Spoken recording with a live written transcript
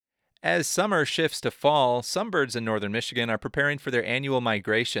As summer shifts to fall, some birds in northern Michigan are preparing for their annual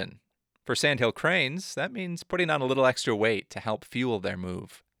migration. For sandhill cranes, that means putting on a little extra weight to help fuel their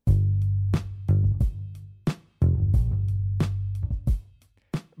move.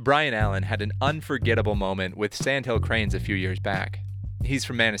 Brian Allen had an unforgettable moment with sandhill cranes a few years back. He's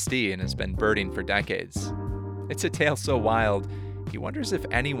from Manistee and has been birding for decades. It's a tale so wild, he wonders if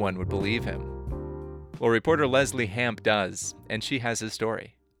anyone would believe him. Well, reporter Leslie Hamp does, and she has his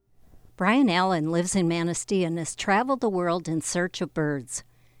story. Brian Allen lives in Manistee and has traveled the world in search of birds.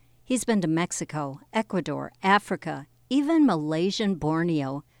 He's been to Mexico, Ecuador, Africa, even Malaysian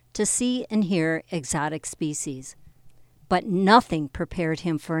Borneo to see and hear exotic species. But nothing prepared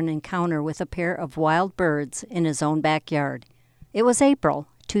him for an encounter with a pair of wild birds in his own backyard. It was April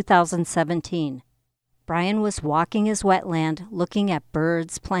 2017. Brian was walking his wetland looking at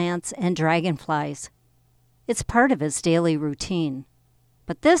birds, plants, and dragonflies. It's part of his daily routine.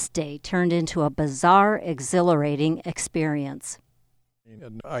 But this day turned into a bizarre, exhilarating experience.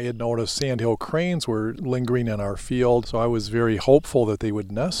 And I had noticed sandhill cranes were lingering in our field, so I was very hopeful that they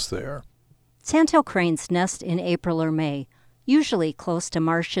would nest there. Sandhill cranes nest in April or May, usually close to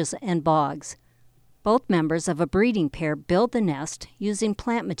marshes and bogs. Both members of a breeding pair build the nest using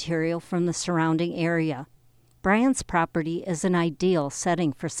plant material from the surrounding area. Brian's property is an ideal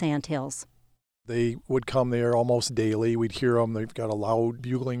setting for sandhills. They would come there almost daily. We'd hear them. They've got a loud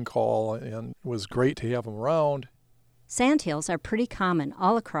bugling call, and it was great to have them around. Sandhills are pretty common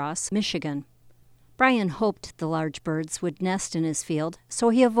all across Michigan. Brian hoped the large birds would nest in his field, so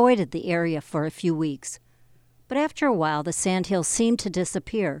he avoided the area for a few weeks. But after a while, the sandhills seemed to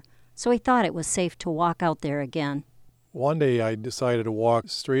disappear, so he thought it was safe to walk out there again. One day I decided to walk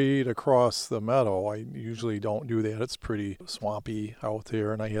straight across the meadow. I usually don't do that. It's pretty swampy out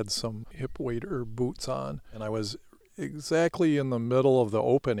there, and I had some hip waders boots on, and I was exactly in the middle of the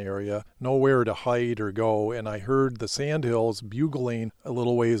open area, nowhere to hide or go, and I heard the sandhills bugling a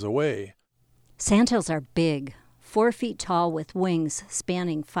little ways away. Sandhills are big, 4 feet tall with wings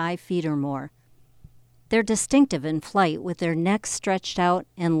spanning 5 feet or more. They're distinctive in flight with their necks stretched out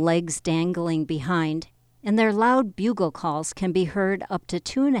and legs dangling behind, and their loud bugle calls can be heard up to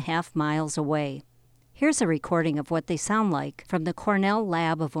 2.5 miles away. Here's a recording of what they sound like from the Cornell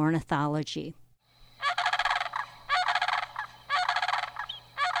Lab of Ornithology.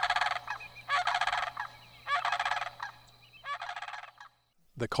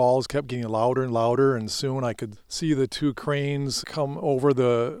 The calls kept getting louder and louder, and soon I could see the 2 cranes come over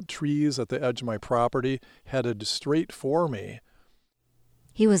the trees at the edge of my property, headed straight for me.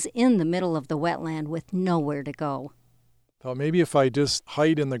 He was in the middle of the wetland with nowhere to go. Thought maybe if I just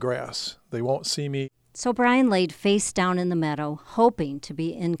hide in the grass, they won't see me. So Brian laid face down in the meadow, hoping to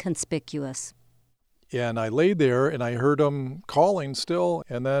be inconspicuous. And I laid there, and I heard them calling still,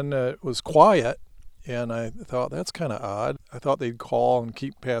 and then it was quiet. And I thought, that's kind of odd. I thought they'd call and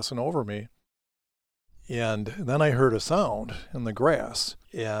keep passing over me. And then I heard a sound in the grass.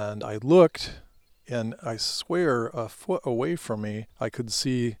 And I looked, and I swear a foot away from me, I could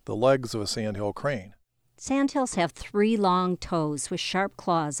see the legs of a sandhill crane. Sandhills have 3 long toes with sharp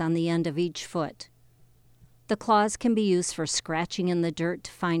claws on the end of each foot. The claws can be used for scratching in the dirt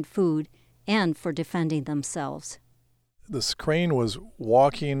to find food and for defending themselves. This crane was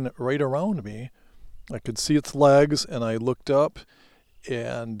walking right around me. I could see its legs, and I looked up,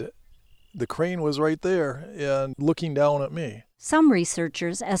 and the crane was right there and looking down at me. Some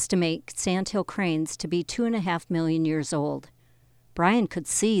researchers estimate sandhill cranes to be 2.5 million years old. Brian could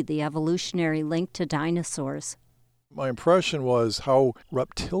see the evolutionary link to dinosaurs. My impression was how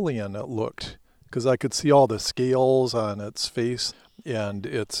reptilian it looked, because I could see all the scales on its face and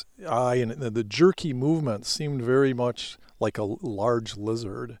its eye, and the jerky movement seemed very much like a large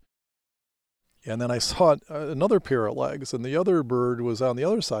lizard. And then I saw another pair of legs, and the other bird was on the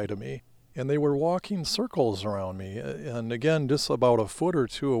other side of me, and they were walking circles around me, and again, just about a foot or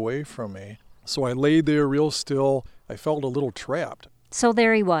 2 away from me. So I laid there real still. I felt a little trapped. So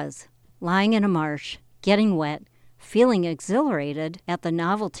there he was, lying in a marsh, getting wet, feeling exhilarated at the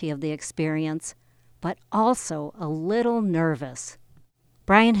novelty of the experience, but also a little nervous.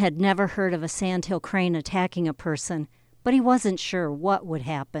 Brian had never heard of a sandhill crane attacking a person, but he wasn't sure what would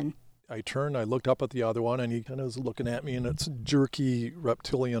happen. I turned, I looked up at the other one, and he kind of was looking at me in its jerky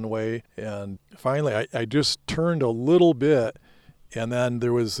reptilian way. And finally, I just turned a little bit, and then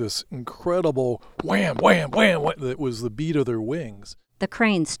there was this incredible wham, wham, wham, wham that was the beat of their wings. The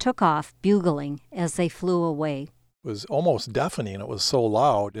cranes took off, bugling as they flew away. It was almost deafening. It was so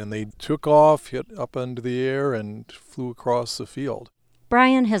loud. And they took off, hit up into the air, and flew across the field.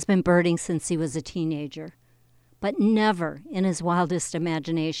 Brian has been birding since he was a teenager. But never in his wildest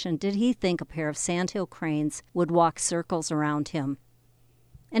imagination did he think a pair of sandhill cranes would walk circles around him.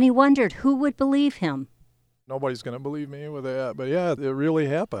 And he wondered who would believe him. Nobody's going to believe me with that. But yeah, it really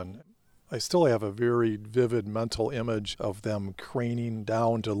happened. I still have a very vivid mental image of them craning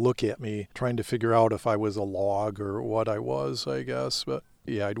down to look at me, trying to figure out if I was a log or what I was, I guess. But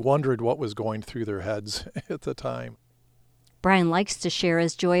yeah, I'd wondered what was going through their heads at the time. Brian likes to share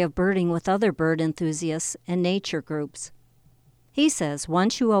his joy of birding with other bird enthusiasts and nature groups. He says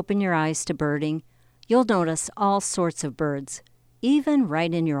once you open your eyes to birding, you'll notice all sorts of birds, even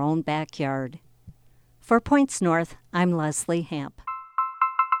right in your own backyard. For Points North, I'm Leslie Hamp.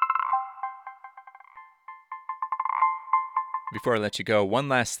 Before I let you go, one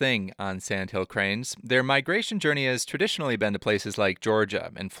last thing on sandhill cranes. Their migration journey has traditionally been to places like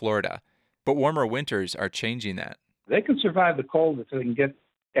Georgia and Florida, but warmer winters are changing that. They can survive the cold if they can get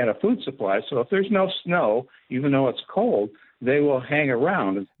at a food supply. So if there's no snow, even though it's cold, they will hang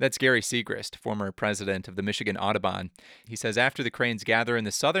around. That's Gary Segrist, former president of the Michigan Audubon. He says after the cranes gather in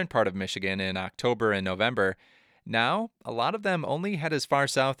the southern part of Michigan in October and November, now a lot of them only head as far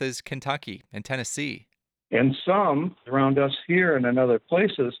south as Kentucky and Tennessee. And some around us here and in other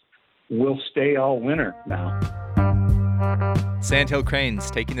places will stay all winter now. Sandhill cranes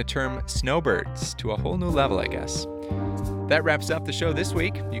taking the term snowbirds to a whole new level, I guess. That wraps up the show this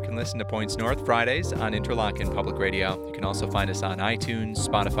week. You can listen to Points North Fridays on Interlochen Public Radio. You can also find us on iTunes,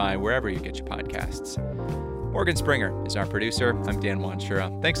 Spotify, wherever you get your podcasts. Morgan Springer is our producer. I'm Dan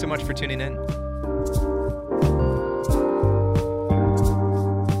Wanshura. Thanks so much for tuning in.